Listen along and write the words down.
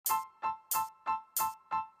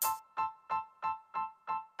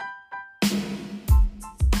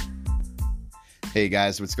Hey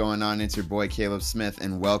guys, what's going on? It's your boy Caleb Smith,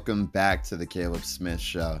 and welcome back to the Caleb Smith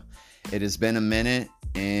Show. It has been a minute,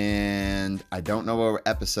 and I don't know what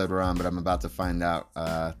episode we're on, but I'm about to find out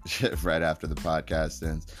right after the podcast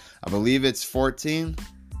ends. I believe it's 14,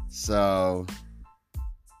 so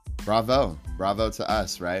bravo to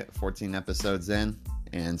us, right? 14 episodes in,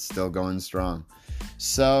 and still going strong.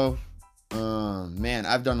 So, man,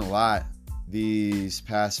 I've done a lot these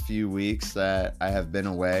past few weeks that I have been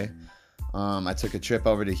away. I took a trip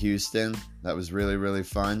over to Houston. That was really, really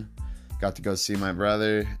fun. Got to go see my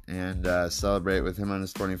brother and celebrate with him on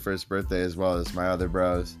his 21st birthday, as well as my other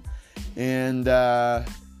bros. And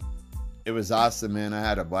it was awesome, man. I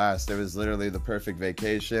had a blast. It was literally the perfect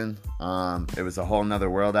vacation. It was a whole nother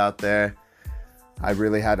world out there. I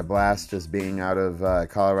really had a blast just being out of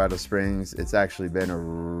Colorado Springs. It's actually been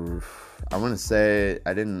I want to say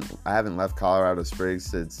I haven't left Colorado Springs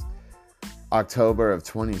since October of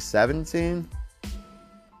 2017.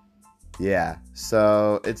 Yeah,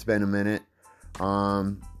 so it's been a minute.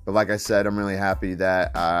 But like I said, I'm really happy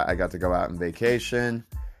that I got to go out on vacation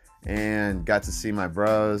and got to see my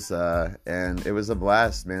bros. And it was a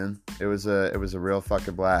blast, man. It was a real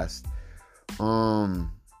fucking blast.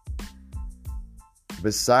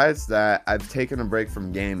 Besides that, I've taken a break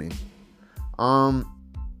from gaming. For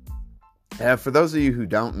those of you who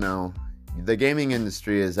don't know, the gaming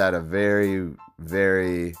industry is at a very,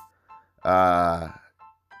 very, I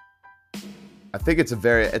think it's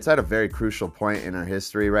at a very crucial point in our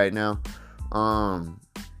history right now.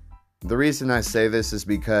 The reason I say this is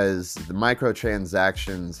because the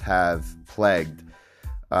microtransactions have plagued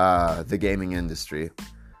the gaming industry.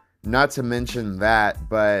 Not to mention that,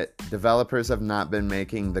 but developers have not been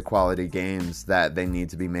making the quality games that they need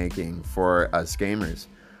to be making for us gamers.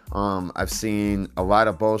 I've seen a lot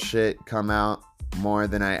of bullshit come out, more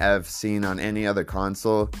than I have seen on any other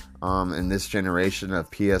console in this generation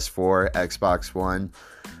of PS4, Xbox One.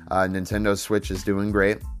 Nintendo Switch is doing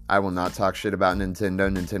great. I will not talk shit about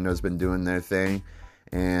Nintendo. Nintendo's been doing their thing,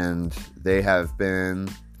 and they have been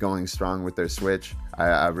going strong with their Switch.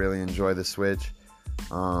 I really enjoy the Switch.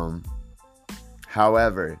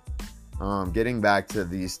 However, getting back to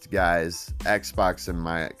these guys, Xbox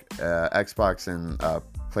and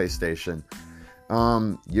PlayStation,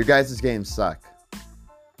 your guys' games suck.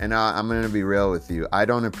 And I'm going to be real with you. I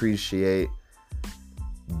don't appreciate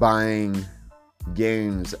buying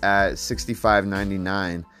games at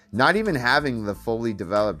 $65.99, not even having the fully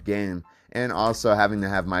developed game, and also having to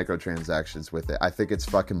have microtransactions with it. I think it's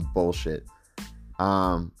fucking bullshit.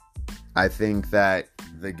 I think that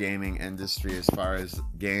the gaming industry, as far as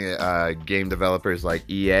game developers like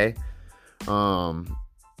EA,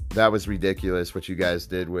 that was ridiculous what you guys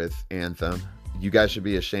did with Anthem. You guys should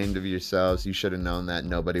be ashamed of yourselves. You should have known that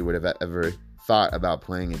nobody would have ever thought about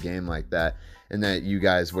playing a game like that, and that you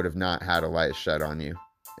guys would have not had a light shed on you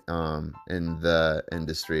in the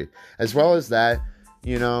industry. As well as that,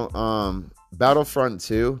 Battlefront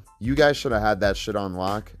 2, you guys should have had that shit on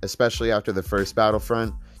lock, especially after the first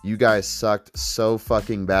Battlefront. You guys sucked so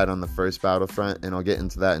fucking bad on the first Battlefront, and I'll get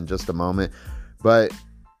into that in just a moment. But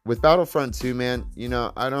with Battlefront 2, man,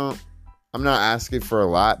 I'm not asking for a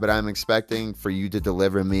lot, but I'm expecting for you to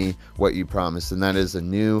deliver me what you promised, and that is a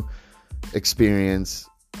new experience,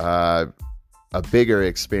 a bigger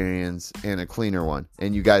experience, and a cleaner one.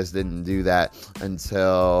 And you guys didn't do that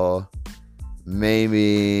until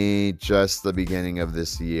maybe just the beginning of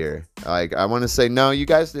this year. Like, I want to say, no, you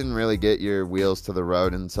guys didn't really get your wheels to the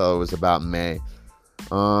road until it was about May.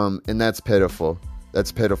 And that's pitiful.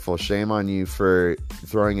 That's pitiful. Shame on you for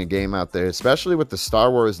throwing a game out there, especially with the Star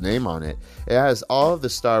Wars name on it. It has all of the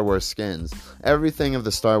Star Wars skins, everything of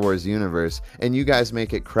the Star Wars universe, and you guys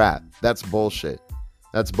make it crap. That's bullshit.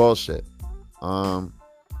 That's bullshit.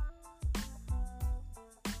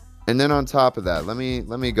 And then on top of that, let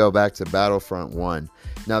me go back to Battlefront 1.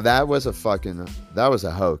 Now that was a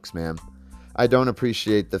hoax, man. I don't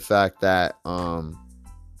appreciate the fact that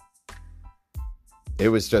it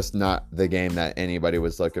was just not the game that anybody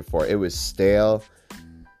was looking for. It was stale.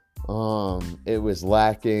 It was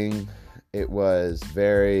lacking. It was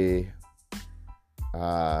very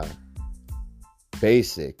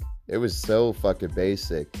basic. It was so fucking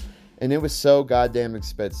basic. And it was so goddamn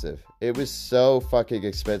expensive. It was so fucking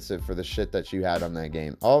expensive for the shit that you had on that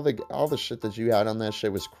game. All the shit that you had on that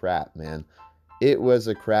shit was crap, man. It was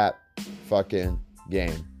a crap fucking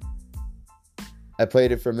game. I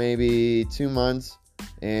played it for maybe 2 months,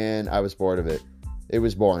 and I was bored of it. It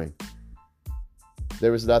was boring.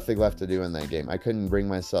 There was nothing left to do in that game. I couldn't bring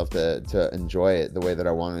myself to enjoy it the way that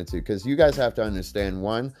I wanted to. Because you guys have to understand,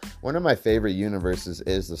 one of my favorite universes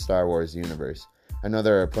is the Star Wars universe. I know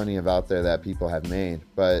there are plenty of out there that people have made,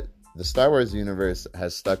 but the Star Wars universe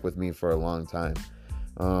has stuck with me for a long time.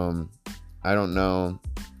 I don't know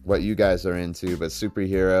what you guys are into, but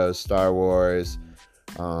superheroes, Star Wars,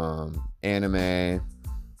 anime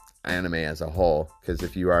as a whole, because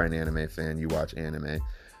if you are an anime fan, you watch anime,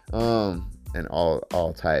 and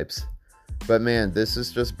all types. But man, this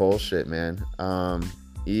is just bullshit, man.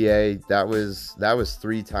 EA, that was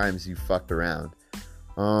 3 times you fucked around.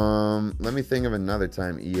 Let me think of another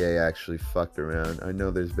time EA actually fucked around. I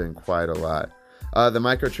know there's been quite a lot. The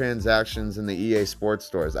microtransactions in the EA sports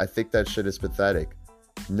stores. I think that shit is pathetic.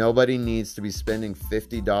 Nobody needs to be spending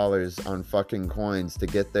 $50 on fucking coins to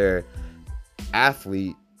get their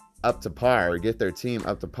athlete up to par, or get their team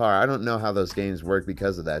up to par. I don't know how those games work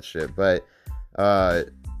because of that shit, but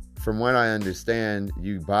from what I understand,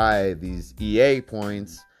 you buy these EA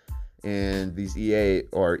points and these EA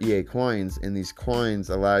coins, and these coins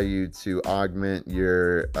allow you to augment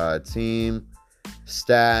your team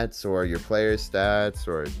stats or your player stats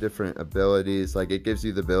or different abilities. Like, it gives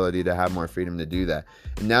you the ability to have more freedom to do that.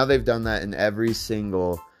 And now they've done that in every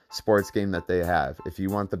single sports game that they have. If you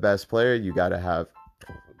want the best player, you got to have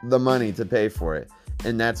the money to pay for it.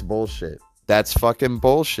 And that's bullshit. That's fucking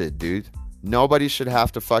bullshit, dude. Nobody should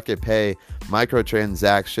have to fucking pay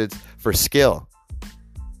microtransactions for skill.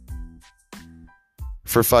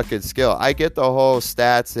 For fucking skill. I get the whole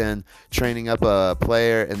stats and training up a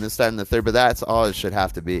player and this, that, and the third, but that's all it should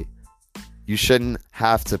have to be. You shouldn't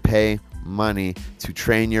have to pay money to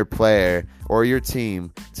train your player or your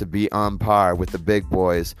team to be on par with the big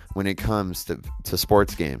boys when it comes to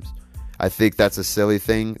sports games. I think that's a silly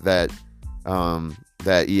thing that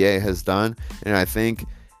EA has done, and I think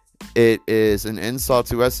it is an insult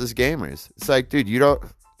to us as gamers. It's like, dude, you don't,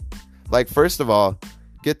 like, first of all,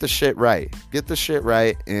 get the shit right. Get the shit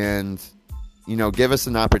right, and, you know, give us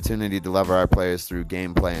an opportunity to level our players through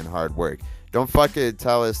gameplay and hard work. Don't fucking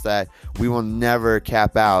tell us that we will never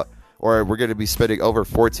cap out, or we're going to be spending over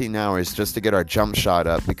 14 hours just to get our jump shot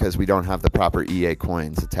up because we don't have the proper EA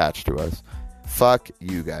coins attached to us. Fuck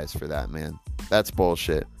you guys for that, man. That's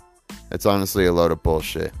bullshit. It's honestly a load of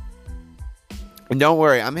bullshit. And don't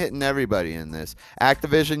worry, I'm hitting everybody in this.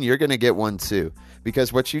 Activision, you're going to get one too.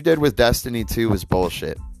 Because what you did with Destiny 2 was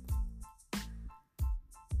bullshit.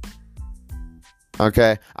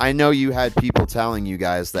 Okay? I know you had people telling you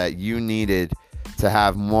guys that you needed to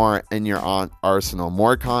have more in your arsenal,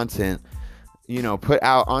 more content, you know, put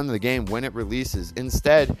out on the game when it releases.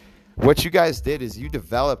 Instead, what you guys did is you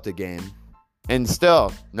developed a game, and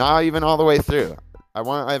still, not even all the way through. I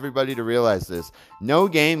want everybody to realize this. No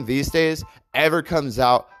game these days ever comes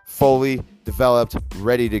out fully developed,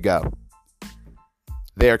 ready to go.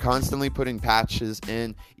 They are constantly putting patches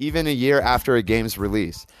in, even a year after a game's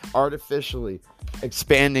release, artificially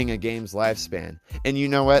expanding a game's lifespan. And you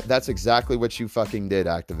know what? That's exactly what you fucking did,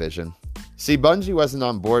 Activision. See, Bungie wasn't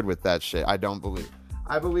on board with that shit, I don't believe.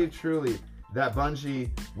 I believe truly that Bungie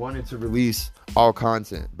wanted to release all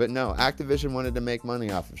content. But no, Activision wanted to make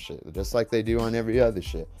money off of shit, just like they do on every other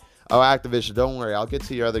shit. Oh, Activision, don't worry. I'll get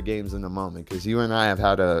to your other games in a moment, because you and I have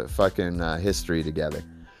had a fucking history together.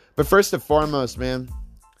 But first and foremost, man,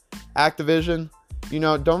 Activision, you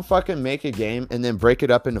know, don't fucking make a game and then break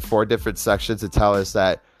it up into 4 different sections to tell us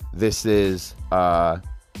that this is going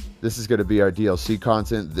to be our DLC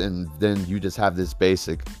content, and then you just have this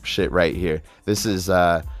basic shit right here. This is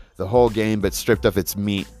the whole game, but stripped of its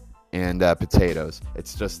meat and potatoes.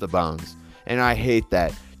 It's just the bones. And I hate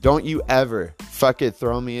that. Don't you ever fucking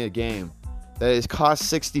throw me a game that is cost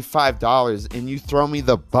 $65 and you throw me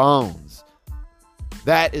the bones.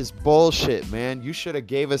 That is bullshit, man. You should have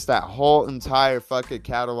gave us that whole entire fucking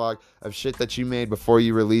catalog of shit that you made before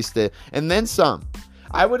you released it. And then some.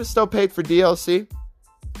 I would have still paid for DLC.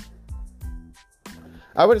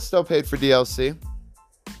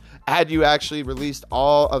 Had you actually released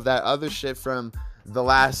all of that other shit from the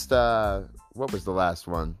last, what was the last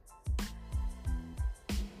one?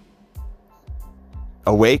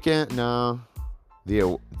 Awaken? No. The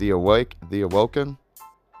Awoken?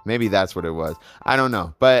 Maybe that's what it was. I don't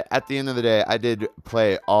know. But at the end of the day, I did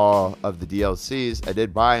play all of the DLCs. I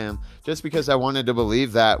did buy them just because I wanted to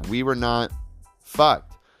believe that we were not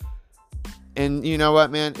fucked. And you know what,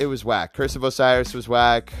 man? It was whack. Curse of Osiris was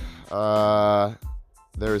whack.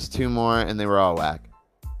 There was 2 more, and they were all whack.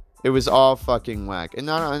 It was all fucking whack. And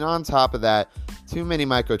on top of that, too many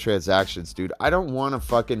microtransactions, dude. I don't want to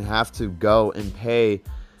fucking have to go and pay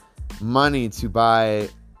money to buy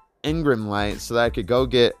Ingram Light so that I could go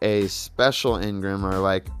get a special Ingram or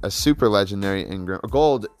like a super legendary Ingram, a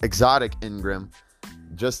gold exotic Ingram,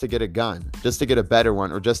 just to get a gun, just to get a better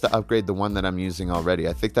one, or just to upgrade the one that I'm using already.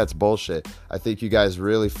 I think that's bullshit. I think you guys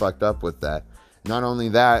really fucked up with that. Not only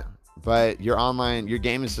that, but your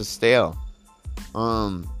game is just stale.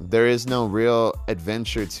 There is no real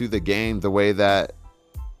adventure to the game the way that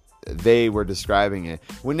they were describing it.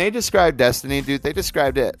 When they described Destiny, dude, they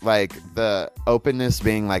described it like the openness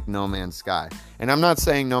being like No Man's Sky. And I'm not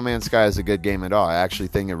saying No Man's Sky is a good game at all. I actually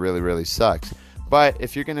think it really, really sucks. But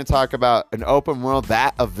if you're going to talk about an open world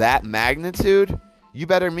of that magnitude, you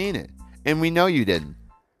better mean it. And we know you didn't.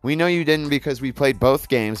 We know you didn't because we played both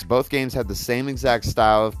games. Both games had the same exact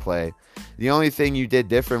style of play. The only thing you did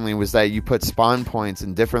differently was that you put spawn points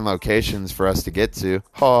in different locations for us to get to.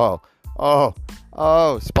 Oh,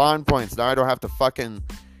 spawn points. Now I don't have to fucking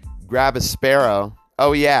grab a sparrow.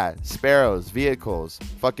 Oh yeah, sparrows, vehicles,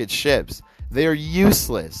 fucking ships. They're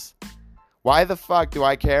useless. Why the fuck do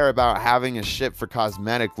I care about having a ship for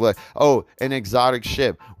cosmetic look? Oh, an exotic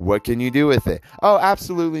ship. What can you do with it? Oh,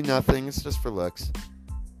 absolutely nothing. It's just for looks.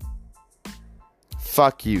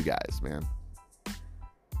 Fuck you guys, man.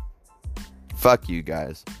 Fuck you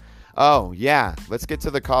guys. Oh, yeah. Let's get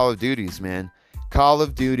to the Call of Duties, man. Call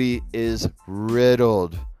of Duty is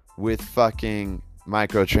riddled with fucking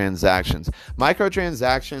microtransactions.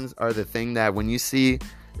 Microtransactions are the thing that when you see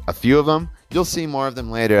a few of them, you'll see more of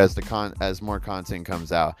them later as more content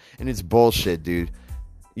comes out. And it's bullshit, dude.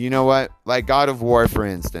 You know what? Like God of War, for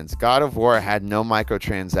instance. God of War had no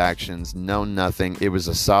microtransactions, no nothing. It was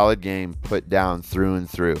a solid game put down through and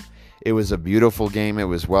through. It was a beautiful game. It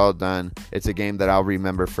was well done. It's a game that I'll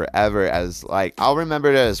remember forever I'll remember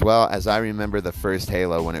it as well as I remember the first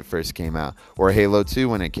Halo when it first came out, or Halo 2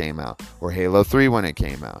 when it came out, or Halo 3 when it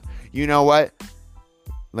came out. You know what?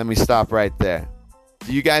 Let me stop right there.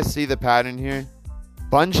 Do you guys see the pattern here?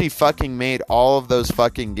 Bungie fucking made all of those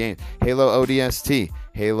fucking games. Halo ODST,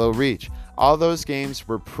 Halo Reach. All those games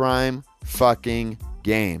were prime fucking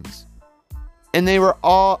games. And they were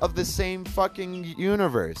all of the same fucking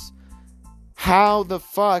universe. How the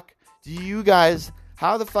fuck is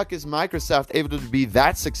Microsoft able to be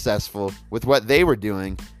that successful with what they were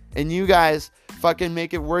doing, and you guys fucking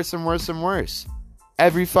make it worse and worse and worse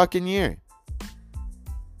every fucking year?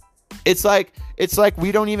 It's like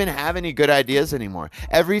we don't even have any good ideas anymore.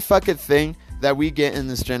 Every fucking thing that we get in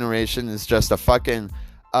this generation is just a fucking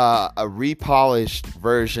a repolished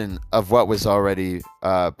version of what was already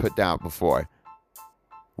put down before.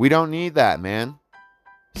 We don't need that, man.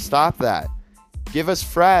 Stop that. Give us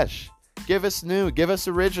fresh. Give us new. Give us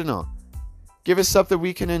original. Give us something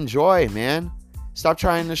we can enjoy, man. Stop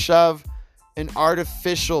trying to shove an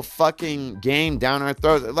artificial fucking game down our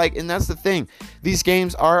throats. And that's the thing. These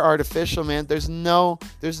games are artificial, man. There's no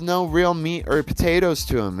real meat or potatoes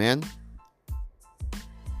to them, man.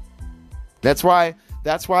 That's why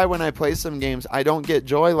when I play some games, I don't get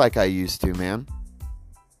joy like I used to, man.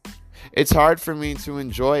 It's hard for me to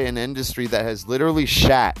enjoy an industry that has literally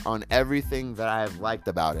shat on everything that I have liked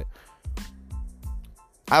about it.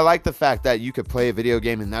 I like the fact that you could play a video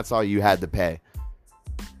game and that's all you had to pay.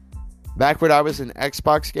 Back when I was an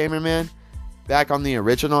Xbox gamer, man, back on the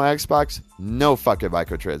original Xbox, no fucking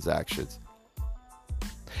microtransactions.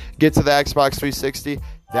 Get to the Xbox 360,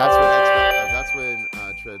 that's when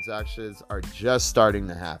transactions are just starting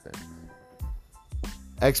to happen.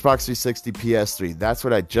 Xbox 360, PS3, that's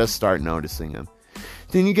what I just start noticing them.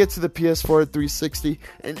 Then you get to the PS4 360,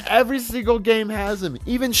 and every single game has them.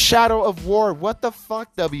 Even Shadow of War. What the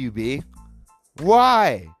fuck, WB?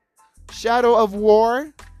 Why? Shadow of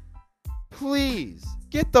War? Please,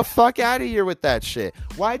 get the fuck out of here with that shit.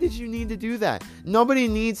 Why did you need to do that? Nobody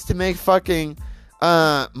needs to make fucking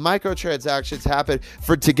microtransactions happen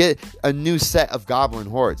to get a new set of goblin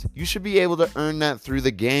hordes. You should be able to earn that through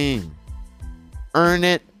the game. Earn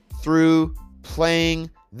it through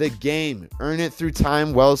playing the game. Earn it through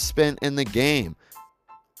time well spent in the game.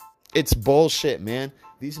 It's bullshit, man.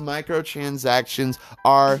 These microtransactions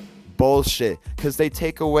are bullshit because they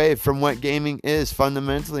take away from what gaming is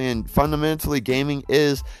fundamentally, and fundamentally gaming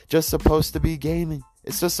is just supposed to be gaming.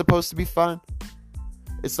 It's just supposed to be fun.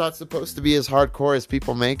 It's not supposed to be as hardcore as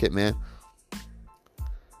people make it, man.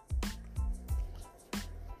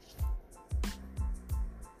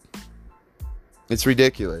 It's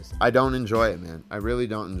ridiculous. I don't enjoy it, man. I really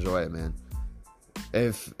don't enjoy it, man.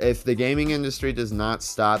 If the gaming industry does not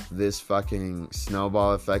stop this fucking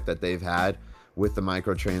snowball effect that they've had with the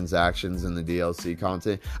microtransactions and the DLC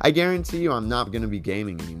content, I guarantee you I'm not going to be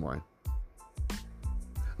gaming anymore.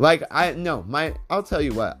 I'll tell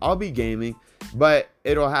you what. I'll be gaming, but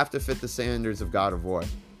it'll have to fit the standards of God of War.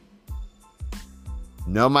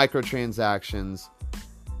 No microtransactions,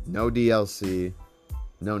 no DLC,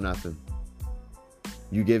 no nothing.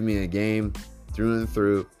 You give me a game through and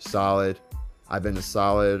through, solid. I've been a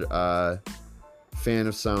solid fan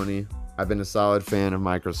of Sony. I've been a solid fan of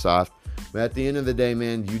Microsoft. But at the end of the day,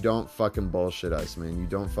 man, you don't fucking bullshit us, man. You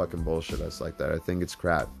don't fucking bullshit us like that. I think it's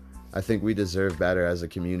crap. I think we deserve better as a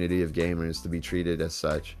community of gamers to be treated as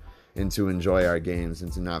such and to enjoy our games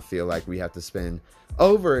and to not feel like we have to spend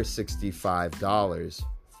over $65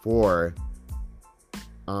 for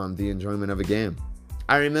the enjoyment of a game.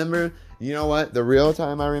 I remember, you know what? The real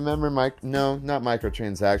time I remember, not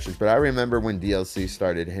microtransactions, but I remember when DLC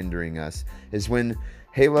started hindering us is when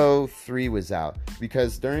Halo 3 was out.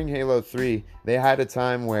 Because during Halo 3, they had a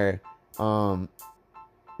time where,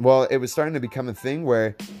 it was starting to become a thing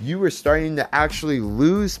where you were starting to actually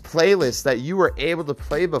lose playlists that you were able to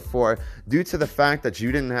play before due to the fact that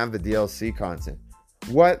you didn't have the DLC content.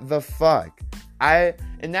 What the fuck? And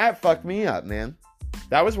that fucked me up, man.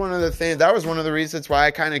 That was one of the reasons why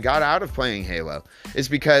I kind of got out of playing Halo. Is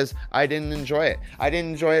because I didn't enjoy it. I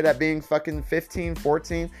didn't enjoy it at being fucking 15,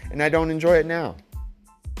 14, and I don't enjoy it now.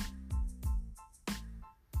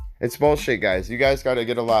 It's bullshit, guys. You guys got to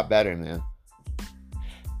get a lot better, man.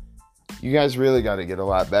 You guys really got to get a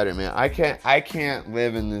lot better, man. I can't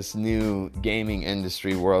live in this new gaming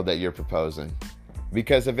industry world that you're proposing.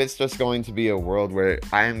 Because if it's just going to be a world where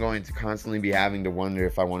I am going to constantly be having to wonder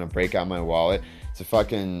if I want to break out my wallet to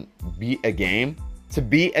fucking beat a game,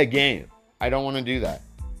 I don't want to do that.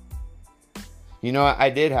 You know what?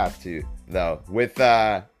 I did have to, though.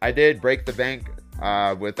 I did break the bank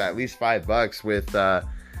with at least $5 with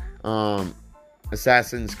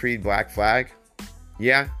Assassin's Creed Black Flag.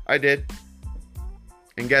 Yeah, I did.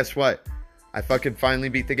 And guess what? I fucking finally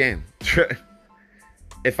beat the game.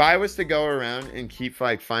 If I was to go around and keep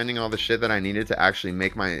finding all the shit that I needed to actually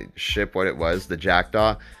make my ship what it was, the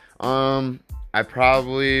Jackdaw, I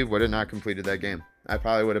probably would have not completed that game. I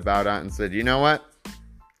probably would have bowed out and said, you know what?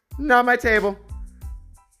 Not my table.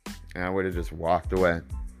 And I would have just walked away.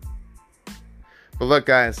 But look,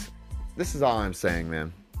 guys, this is all I'm saying,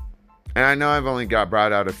 man. And I know I've only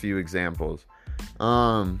brought out a few examples.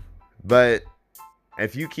 But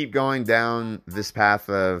if you keep going down this path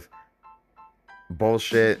of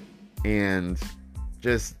bullshit and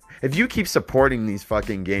just if you keep supporting these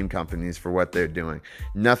fucking game companies for what they're doing,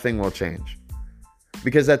 nothing will change.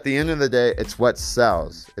 Because at the end of the day, it's what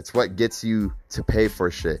sells. It's what gets you to pay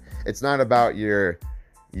for shit. It's not about your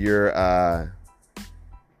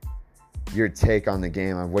take on the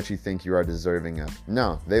game, on what you think you are deserving of.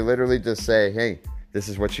 No, they literally just say, hey, this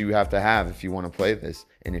is what you have to have if you want to play this.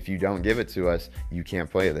 And if you don't give it to us, you can't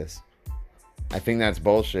play this. I think that's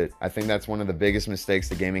bullshit. I think that's one of the biggest mistakes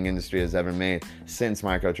the gaming industry has ever made since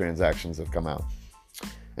microtransactions have come out.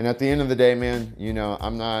 And at the end of the day, man, you know, I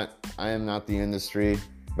am not the industry,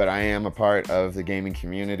 but I am a part of the gaming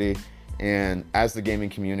community. And as the gaming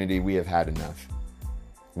community, we have had enough.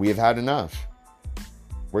 We have had enough.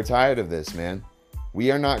 We're tired of this, man.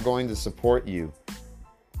 We are not going to support you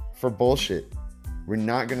for bullshit. We're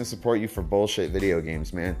not going to support you for bullshit video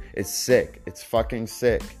games, man. It's sick. It's fucking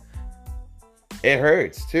sick. It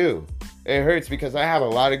hurts, too. It hurts because I have a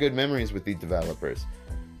lot of good memories with these developers.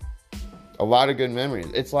 A lot of good memories.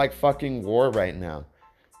 It's like fucking war right now.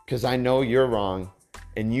 Because I know you're wrong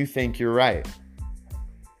and you think you're right.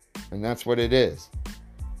 And that's what it is.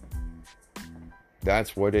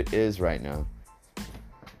 That's what it is right now.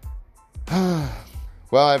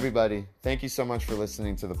 Well, everybody, thank you so much for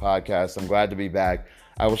listening to the podcast. I'm glad to be back.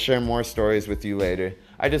 I will share more stories with you later.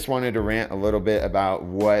 I just wanted to rant a little bit about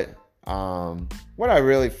what I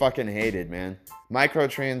really fucking hated, man.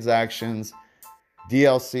 Microtransactions,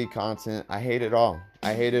 DLC content. I hate it all.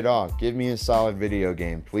 I hate it all. Give me a solid video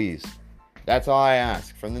game, please. That's all I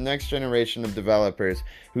ask from the next generation of developers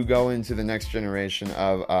who go into the next generation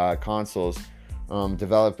of consoles,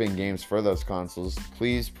 developing games for those consoles.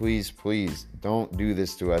 Please, please, please don't do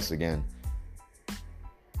this to us again.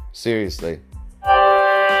 Seriously.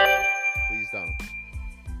 Please don't.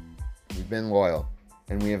 We've been loyal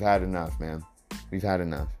and we have had enough, man. We've had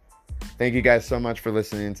enough. Thank you guys so much for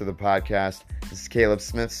listening to the podcast. This is Caleb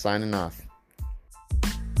Smith signing off.